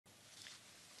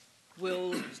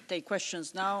We'll take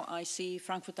questions now. I see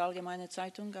Frankfurter Allgemeine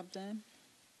Zeitung up there.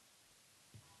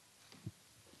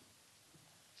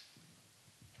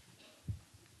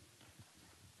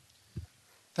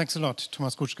 Thanks a lot.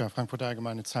 Thomas Kutschka, Frankfurter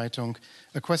Allgemeine Zeitung.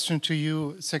 A question to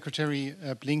you, Secretary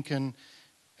Blinken.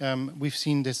 We've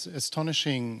seen this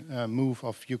astonishing move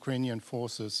of Ukrainian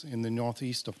forces in the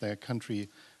northeast of their country,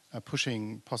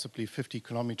 pushing possibly 50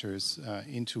 kilometers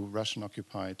into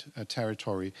Russian-occupied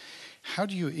territory. How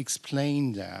do you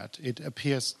explain that? It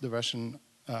appears the Russian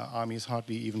army is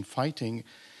hardly even fighting.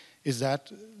 Is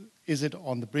it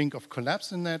on the brink of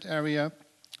collapse in that area?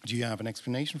 Do you have an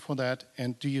explanation for that?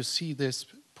 And do you see this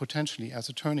potentially as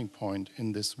a turning point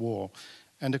in this war?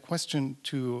 And a question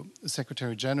to the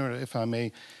Secretary General, if I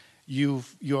may.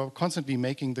 You're constantly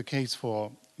making the case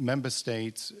for member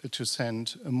states to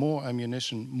send more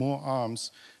ammunition, more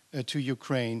arms to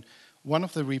Ukraine. One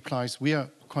of the replies we are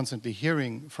constantly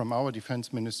hearing from our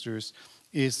defense ministers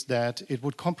is that it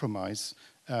would compromise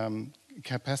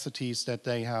capacities that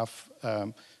they have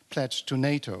pledged to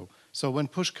NATO. So when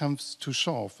push comes to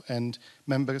shove and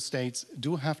member states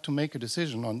do have to make a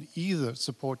decision on either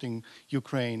supporting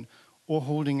Ukraine or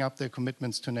holding up their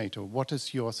commitments to NATO, what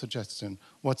is your suggestion?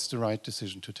 What's the right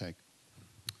decision to take?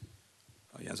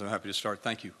 Yes, I'm happy to start.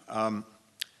 Thank you.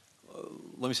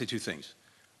 Let me say two things.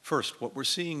 First, what we're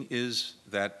seeing is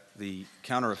that the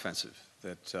counteroffensive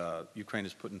that Ukraine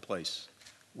has put in place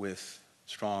with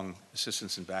strong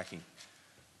assistance and backing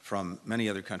from many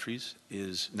other countries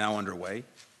is now underway.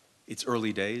 It's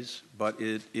early days, but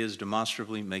it is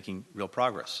demonstrably making real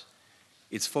progress.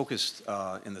 It's focused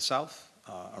in the south,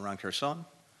 around Kherson,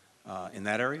 in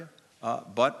that area,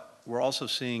 but we're also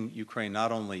seeing Ukraine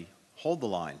not only hold the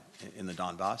line in the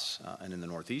Donbass and in the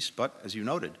northeast, but, as you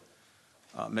noted,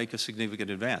 make a significant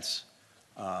advance,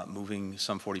 moving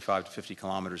some 45 to 50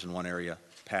 kilometers in one area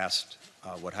past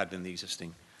what had been the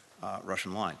existing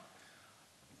Russian line.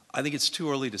 I think it's too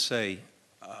early to say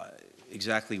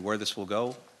exactly where this will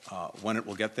go, when it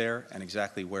will get there, and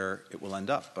exactly where it will end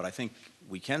up. But I think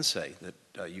we can say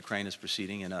that Ukraine is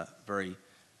proceeding in a very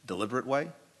deliberate way,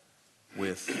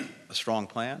 with a strong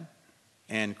plan,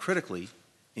 and critically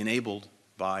enabled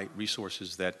by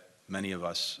resources that many of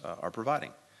us are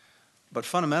providing. But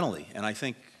fundamentally, and I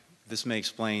think this may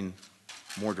explain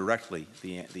more directly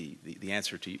the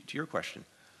answer to your question,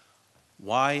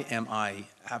 why am I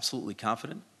absolutely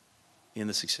confident in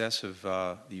the success of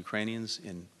the Ukrainians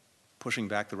in pushing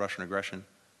back the Russian aggression,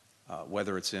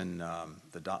 whether it's in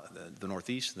the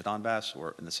northeast, the Donbass,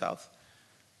 or in the south?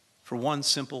 For one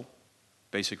simple,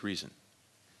 basic reason.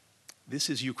 This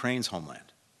is Ukraine's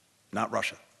homeland, not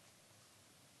Russia.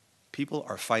 People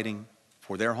are fighting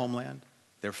for their homeland.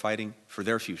 They're fighting for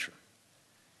their future.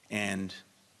 And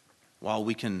while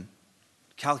we can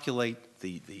calculate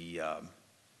the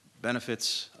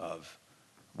benefits of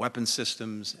weapon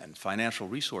systems and financial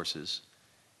resources,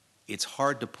 it's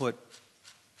hard to put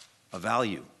a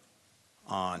value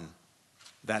on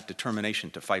that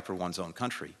determination to fight for one's own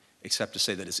country, except to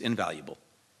say that it's invaluable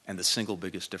and the single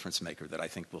biggest difference maker that I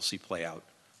think we'll see play out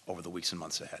over the weeks and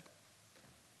months ahead.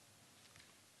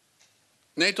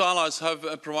 NATO allies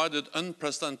have provided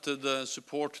unprecedented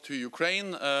support to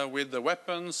Ukraine with the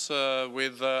weapons,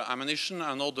 with ammunition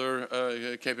and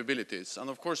other capabilities. And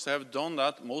of course they have done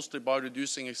that mostly by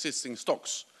reducing existing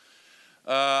stocks.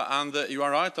 And you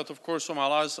are right that of course some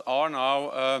allies are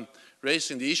now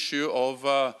raising the issue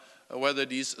of whether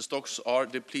these stocks are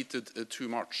depleted too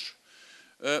much.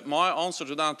 My answer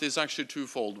to that is actually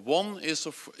twofold. One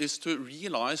is to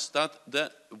realize that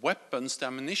the weapons, the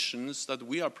ammunitions that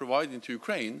we are providing to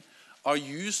Ukraine are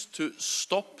used to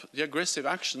stop the aggressive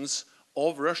actions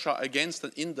of Russia against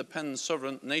an independent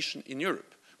sovereign nation in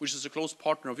Europe, which is a close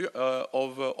partner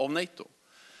of NATO.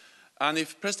 And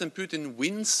if President Putin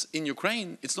wins in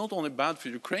Ukraine, it's not only bad for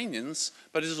Ukrainians,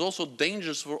 but it is also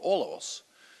dangerous for all of us.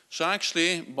 So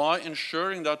actually, by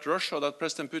ensuring that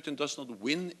President Putin does not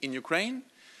win in Ukraine,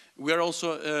 we are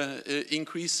also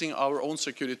increasing our own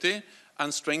security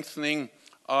and strengthening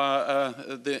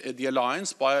the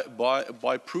alliance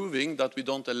by proving that we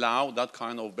don't allow that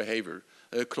kind of behavior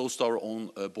close to our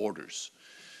own borders.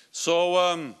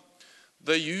 So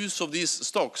the use of these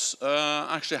stocks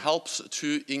actually helps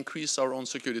to increase our own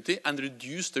security and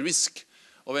reduce the risk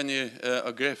of any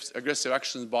aggressive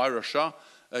actions by Russia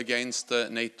against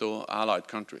NATO allied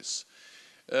countries.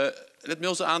 Let me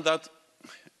also add that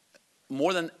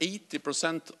more than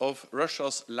 80% of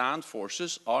Russia's land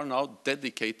forces are now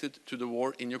dedicated to the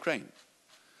war in Ukraine.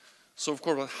 So of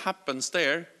course what happens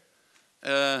there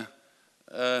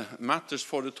matters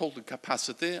for the total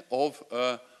capacity of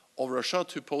Russia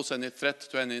to pose any threat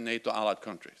to any NATO allied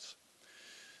countries.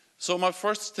 So my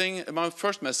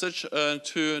first message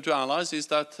to analyze is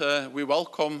that we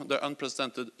welcome the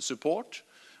unprecedented support.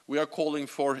 We are calling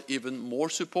for even more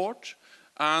support,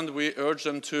 and we urge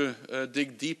them to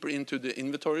dig deeper into the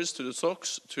inventories, to the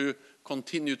stocks, to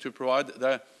continue to provide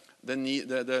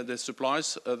the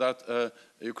supplies that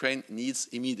Ukraine needs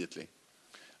immediately.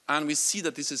 And we see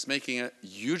that this is making a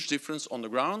huge difference on the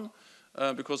ground,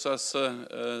 because as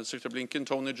Secretary Blinken,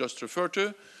 Tony just referred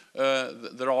to,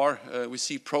 we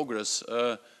see progress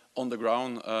on the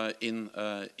ground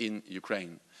in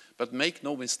Ukraine. But make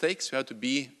no mistakes, we have to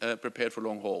be prepared for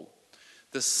long haul.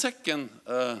 The second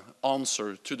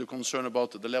answer to the concern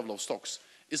about the level of stocks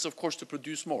is, of course, to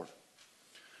produce more.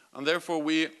 And therefore,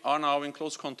 we are now in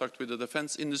close contact with the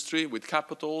defense industry, with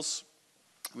capitals.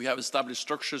 We have established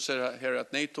structures here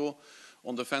at NATO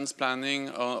on defense planning,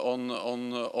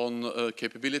 on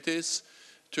capabilities,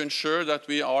 to ensure that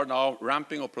we are now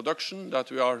ramping up production,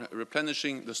 that we are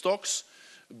replenishing the stocks,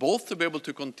 both to be able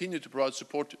to continue to provide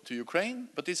support to Ukraine,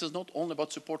 but this is not only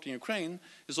about supporting Ukraine,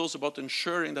 it's also about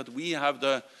ensuring that we have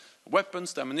the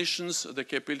weapons, the ammunition, the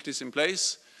capabilities in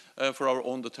place for our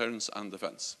own deterrence and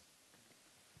defense.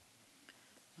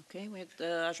 Okay, we have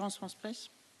Agence France-Presse.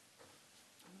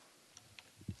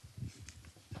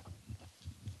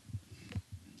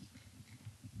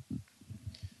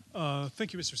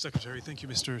 Thank you, Mr. Secretary. Thank you,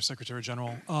 Mr. Secretary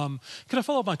General. Can I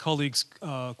follow up my colleague's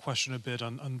question a bit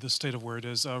on the state of where it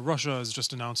is? Russia has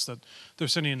just announced that they're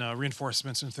sending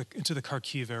reinforcements into the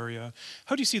Kharkiv area.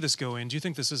 How do you see this going? Do you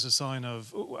think this is a sign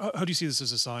of? How do you see this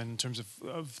as a sign in terms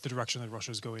of the direction that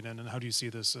Russia is going in, and how do you see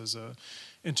this as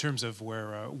in terms of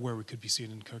where we could be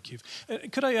seen in Kharkiv?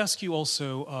 Could I ask you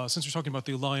also, since we're talking about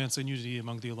the alliance and unity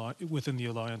within the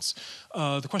alliance,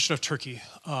 the question of Turkey.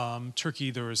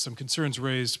 Turkey, there was some concerns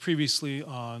raised previously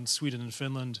on Sweden and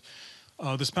Finland.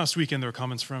 This past weekend, there were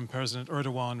comments from President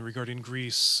Erdogan regarding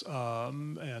Greece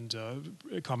and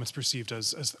comments perceived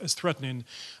as threatening.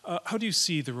 How do you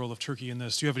see the role of Turkey in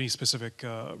this? Do you have any specific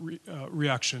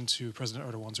reaction to President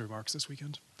Erdogan's remarks this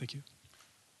weekend? Thank you.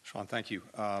 Sean, thank you.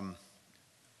 On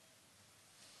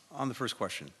the first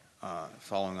question,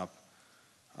 following up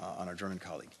on our German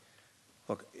colleague,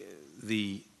 look,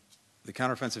 the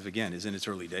counteroffensive, again, is in its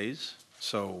early days,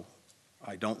 so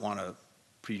I don't want to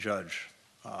prejudge,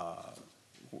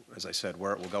 as I said,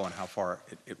 where it will go and how far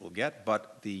it will get,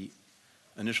 but the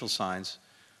initial signs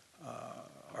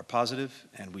are positive,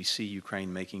 and we see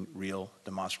Ukraine making real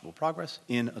demonstrable progress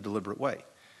in a deliberate way.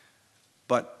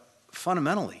 But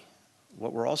fundamentally,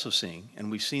 what we're also seeing, and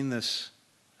we've seen this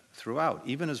throughout,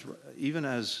 even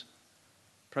as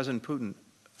President Putin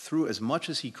threw as much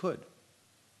as he could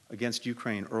against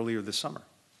Ukraine earlier this summer,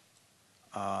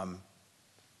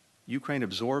 Ukraine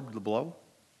absorbed the blow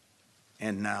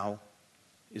and now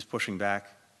is pushing back,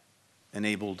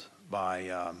 enabled by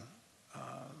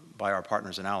our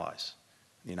partners and allies,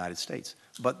 the United States.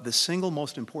 But the single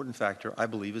most important factor, I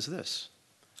believe, is this.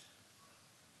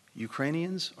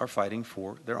 Ukrainians are fighting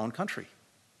for their own country.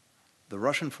 The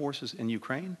Russian forces in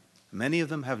Ukraine, many of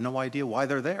them have no idea why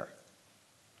they're there.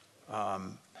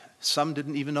 Some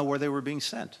didn't even know where they were being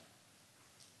sent.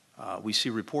 We see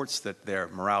reports that their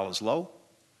morale is low.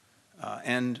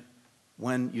 And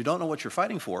when you don't know what you're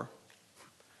fighting for,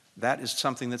 that is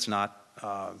something that's not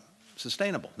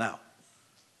sustainable. Now,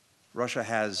 Russia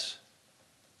has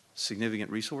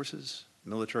significant resources,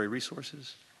 military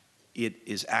resources. It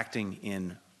is acting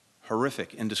in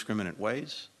horrific, indiscriminate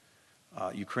ways.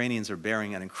 Ukrainians are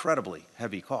bearing an incredibly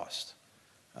heavy cost,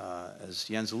 as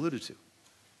Jens alluded to.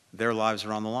 Their lives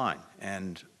are on the line,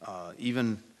 and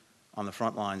even on the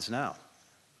front lines now,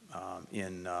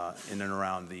 in and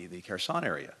around the Kherson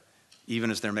area,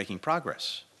 even as they're making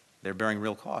progress, they're bearing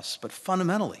real costs. But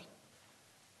fundamentally,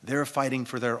 they're fighting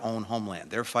for their own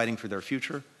homeland. They're fighting for their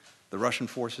future. The Russian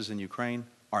forces in Ukraine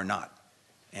are not.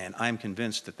 And I'm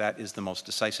convinced that that is the most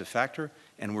decisive factor,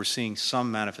 and we're seeing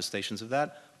some manifestations of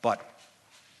that. But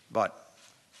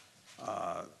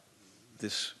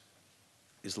this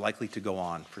is likely to go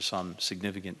on for some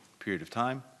significant period of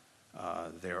time.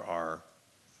 There are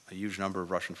a huge number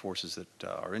of Russian forces that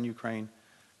are in Ukraine,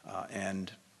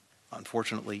 and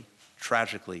unfortunately,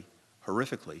 tragically,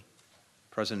 horrifically,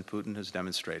 President Putin has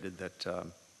demonstrated that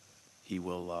he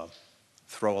will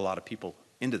throw a lot of people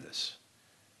into this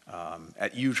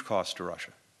at huge cost to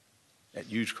Russia, at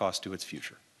huge cost to its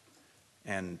future.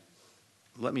 And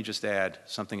let me just add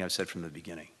something I've said from the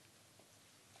beginning.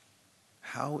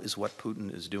 How is what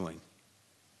Putin is doing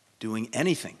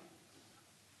anything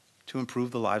to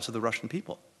improve the lives of the Russian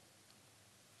people?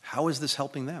 How is this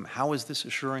helping them? How is this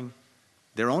assuring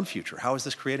their own future? How is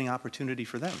this creating opportunity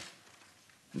for them?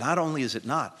 Not only is it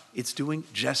not, it's doing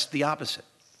just the opposite.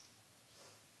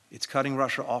 It's cutting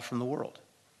Russia off from the world.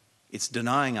 It's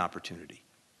denying opportunity.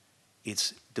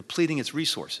 It's depleting its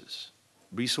resources,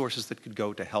 resources that could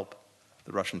go to help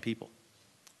the Russian people.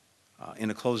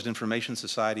 In a closed information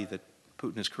society that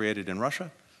Putin has created in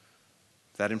Russia,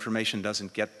 that information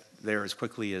doesn't get there as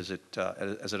quickly as it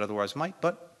otherwise might,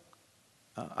 but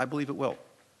I believe it will.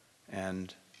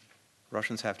 And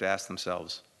Russians have to ask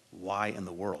themselves why in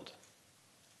the world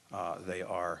they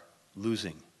are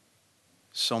losing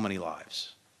so many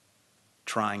lives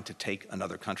trying to take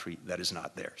another country that is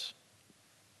not theirs.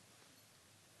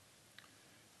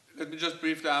 Let me just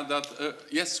briefly add that,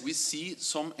 yes, we see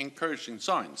some encouraging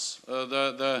signs.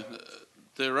 The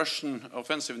Russian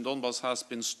offensive in Donbass has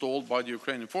been stalled by the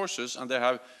Ukrainian forces, and they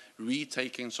have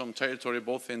retaken some territory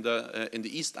both in the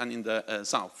east and in the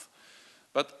south.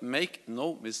 But make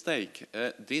no mistake,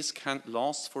 this can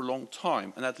last for a long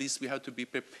time, and at least we have to be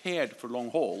prepared for long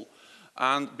haul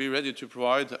and be ready to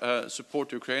provide support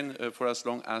to Ukraine for as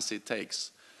long as it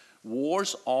takes.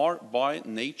 Wars are by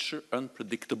nature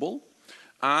unpredictable,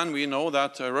 and we know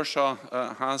that Russia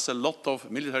has a lot of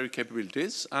military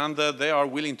capabilities, and they are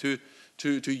willing to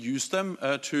use them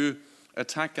to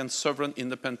attack a sovereign,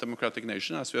 independent, democratic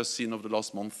nation, as we have seen over the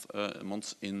last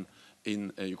months in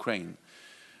Ukraine.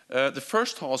 The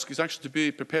first task is actually to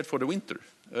be prepared for the winter.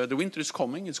 The winter is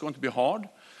coming, it's going to be hard,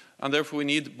 and therefore we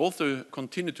need both to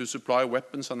continue to supply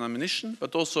weapons and ammunition,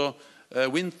 but also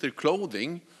winter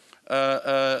clothing,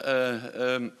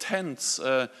 tents,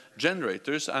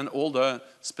 generators, and all the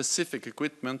specific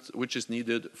equipment which is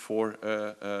needed for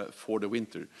the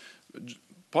winter.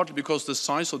 Partly because the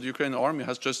size of the Ukrainian army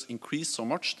has just increased so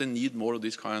much, they need more of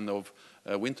this kind of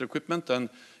winter equipment, and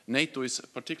NATO is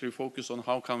particularly focused on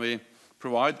how can we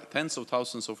provide tens of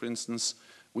thousands of, for instance,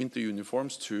 winter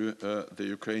uniforms to the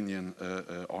Ukrainian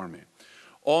army.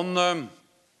 On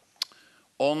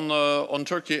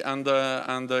Turkey and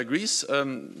Greece,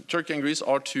 Turkey and Greece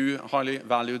are two highly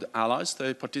valued allies.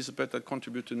 They participate and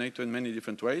contribute to NATO in many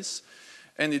different ways.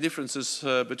 Any differences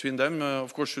between them,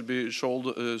 of course, should be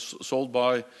solved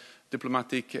by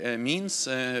diplomatic means.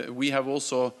 We have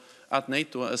also, at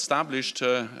NATO, established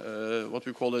what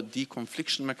we call a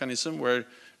deconfliction mechanism, where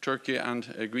Turkey and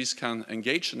Greece can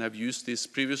engage, and have used this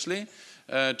previously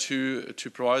to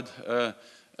provide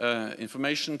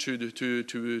information, to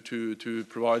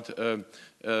provide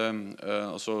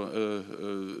also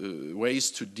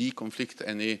ways to deconflict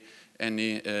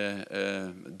any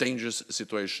dangerous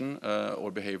situation or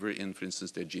behavior in, for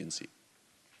instance, the Aegean Sea.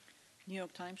 New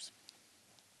York Times.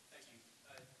 Thank you.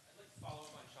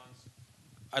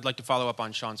 I'd like to follow up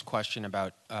on Sean's question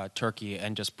about Turkey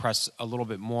and just press a little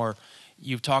bit more.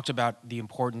 You've talked about the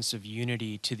importance of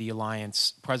unity to the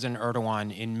alliance. President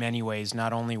Erdogan, in many ways,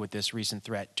 not only with this recent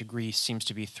threat to Greece, seems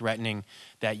to be threatening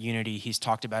that unity. He's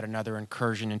talked about another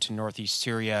incursion into northeast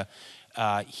Syria.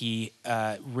 He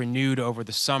renewed over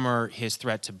the summer his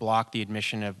threat to block the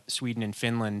admission of Sweden and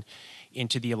Finland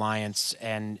into the alliance,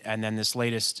 and then this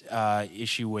latest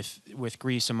issue with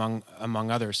Greece,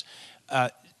 among others.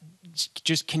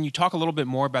 Just can you talk a little bit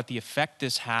more about the effect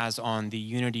this has on the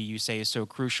unity you say is so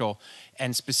crucial?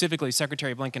 And specifically,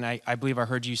 Secretary Blinken, I believe I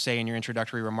heard you say in your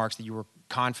introductory remarks that you were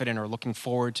confident or looking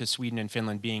forward to Sweden and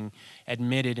Finland being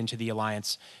admitted into the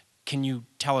alliance. Can you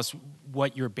tell us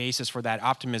what your basis for that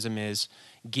optimism is,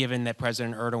 given that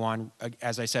President Erdogan,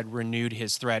 as I said, renewed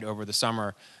his threat over the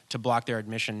summer to block their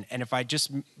admission? And if I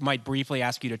just might briefly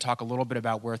ask you to talk a little bit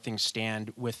about where things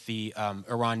stand with the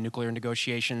Iran nuclear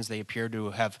negotiations. They appear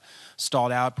to have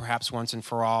stalled out, perhaps once and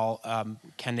for all.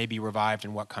 Can they be revived,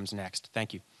 and what comes next?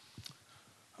 Thank you.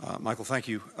 Michael, thank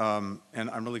you.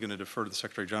 And I'm really going to defer to the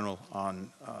Secretary General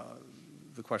on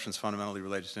the questions fundamentally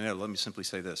related to NATO. Let me simply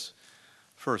say this.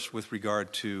 First, with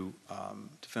regard to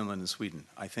Finland and Sweden,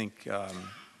 I think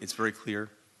it's very clear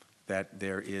that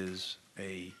there is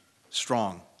a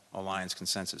strong alliance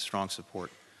consensus, strong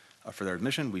support for their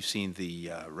admission. We've seen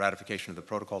the ratification of the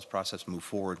protocols process move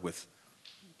forward with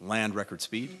land record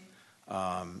speed,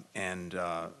 and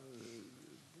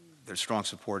there's strong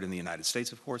support in the United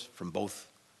States, of course, from both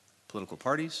political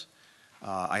parties.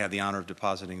 I had the honor of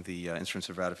depositing the instruments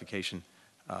of ratification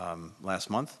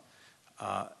last month.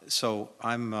 So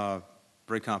I'm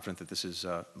very confident that this is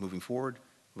moving forward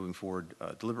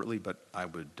deliberately, but I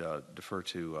would defer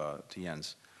to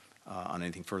Jens on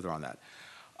anything further on that.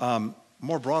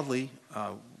 More broadly,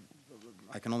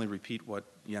 I can only repeat what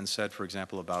Jens said, for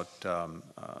example, about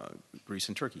Greece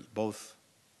and Turkey, both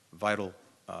vital,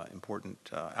 important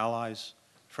allies,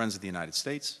 friends of the United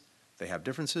States. They have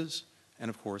differences, and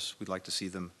of course, we'd like to see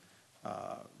them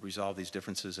resolve these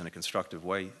differences in a constructive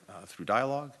way through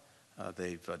dialogue.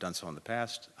 They've done so in the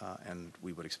past, and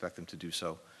we would expect them to do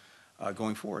so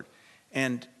going forward.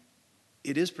 And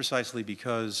it is precisely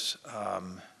because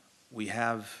we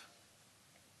have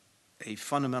a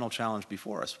fundamental challenge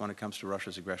before us when it comes to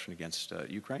Russia's aggression against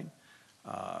Ukraine,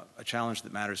 a challenge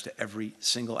that matters to every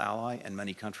single ally and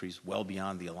many countries well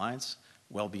beyond the alliance,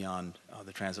 well beyond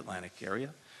the transatlantic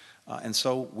area. And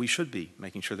so we should be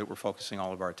making sure that we're focusing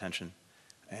all of our attention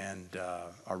and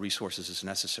our resources as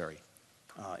necessary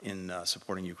in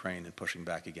supporting Ukraine and pushing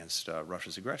back against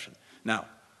Russia's aggression. Now,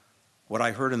 what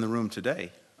I heard in the room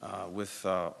today with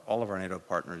all of our NATO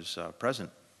partners present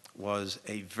was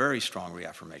a very strong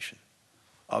reaffirmation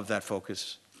of that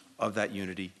focus, of that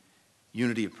unity,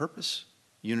 unity of purpose,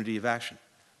 unity of action.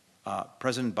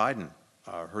 President Biden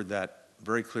heard that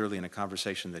very clearly in a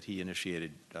conversation that he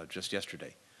initiated just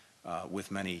yesterday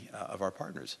with many of our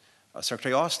partners.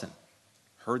 Secretary Austin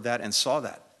heard that and saw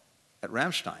that at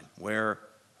Ramstein, where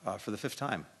for the 5th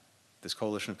time this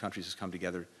coalition of countries has come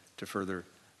together to further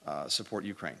support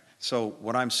Ukraine. So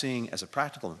what I'm seeing as a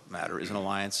practical matter is an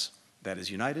alliance that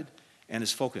is united and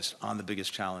is focused on the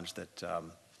biggest challenge that,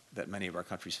 that many of our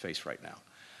countries face right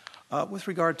now. With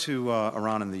regard to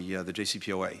Iran and the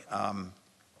JCPOA,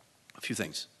 a few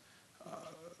things.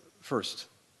 First,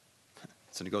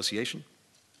 it's a negotiation.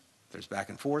 There's back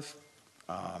and forth.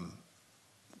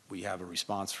 We have a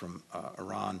response from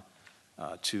Iran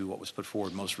to what was put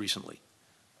forward most recently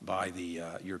by the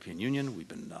European Union. We've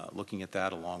been looking at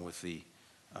that along with the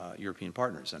European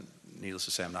partners. And needless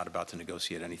to say, I'm not about to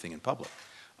negotiate anything in public.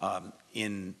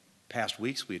 In past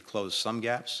weeks, we had closed some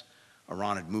gaps.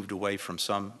 Iran had moved away from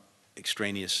some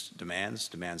extraneous demands,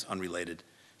 demands unrelated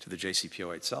to the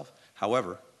JCPOA itself.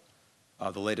 However,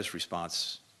 the latest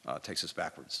response takes us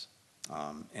backwards.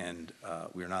 And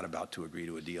we are not about to agree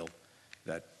to a deal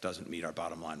that doesn't meet our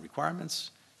bottom line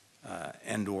requirements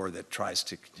and or that tries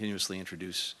to continuously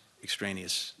introduce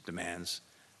extraneous demands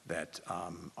that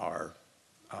are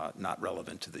not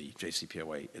relevant to the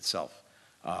JCPOA itself.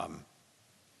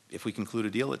 If we conclude a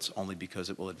deal, it's only because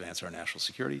it will advance our national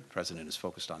security. The President is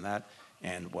focused on that,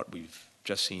 and what we've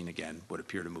just seen, again, would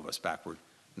appear to move us backward,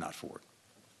 not forward.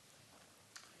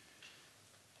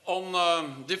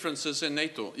 On differences in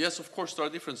NATO, yes, of course there are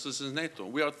differences in NATO.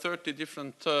 We are 30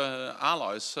 different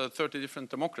allies, 30 different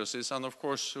democracies, and of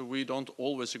course we don't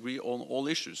always agree on all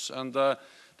issues. And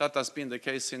that has been the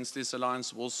case since this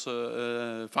alliance was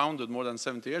founded more than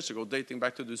 70 years ago, dating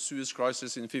back to the Suez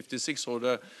Crisis in '56 or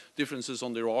the differences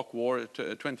on the Iraq War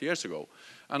 20 years ago.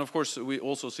 And of course we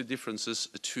also see differences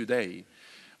today.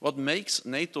 What makes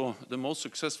NATO the most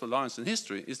successful alliance in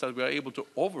history is that we are able to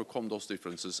overcome those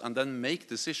differences and then make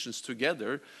decisions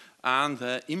together and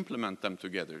implement them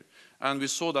together. And we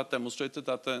saw that demonstrated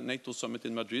at the NATO summit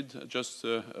in Madrid just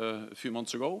a few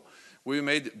months ago. We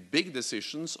made big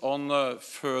decisions on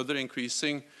further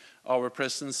increasing our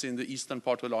presence in the eastern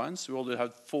part of the alliance. We already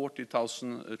have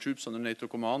 40,000 troops under NATO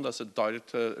command as a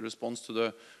direct response to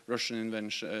the Russian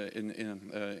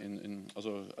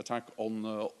attack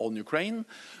on Ukraine.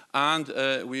 And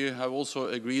we have also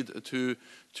agreed to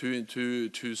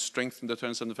strengthen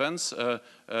deterrence and defense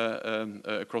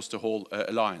across the whole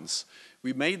alliance.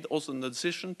 We made also the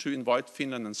decision to invite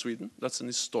Finland and Sweden. That's an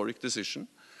historic decision.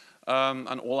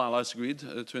 And all allies agreed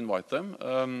to invite them.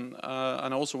 And I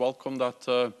also welcome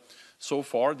that so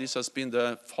far this has been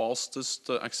the fastest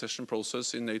accession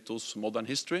process in NATO's modern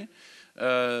history.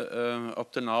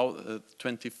 Up to now,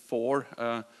 24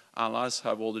 allies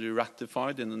have already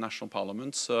ratified in the national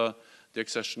parliaments the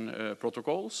accession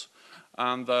protocols,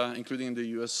 and including the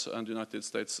US and United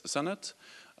States Senate.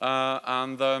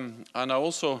 And I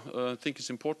also think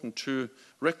it's important to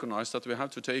recognize that we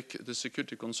have to take the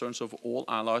security concerns of all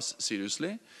allies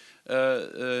seriously,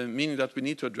 meaning that we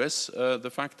need to address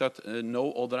the fact that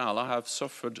no other ally has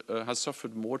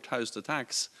suffered more terrorist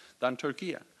attacks than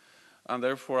Turkey. And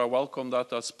therefore I welcome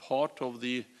that as part of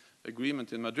the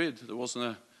agreement in Madrid, there was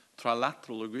a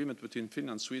trilateral agreement between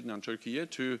Finland, Sweden and Turkey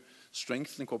to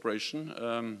strengthen cooperation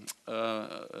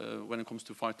when it comes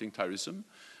to fighting terrorism.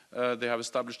 They have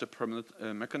established a permanent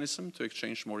mechanism to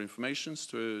exchange more information,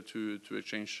 to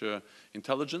exchange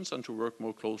intelligence and to work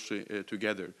more closely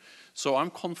together. So I'm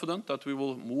confident that we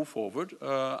will move forward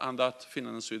and that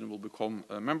Finland and Sweden will become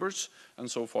members.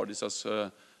 And so far this has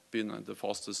been the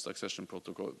fastest accession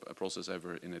protocol process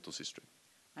ever in NATO's history.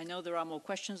 I know there are more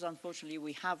questions. Unfortunately,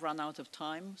 we have run out of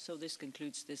time, so this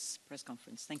concludes this press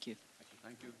conference. Thank you.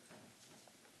 Thank you.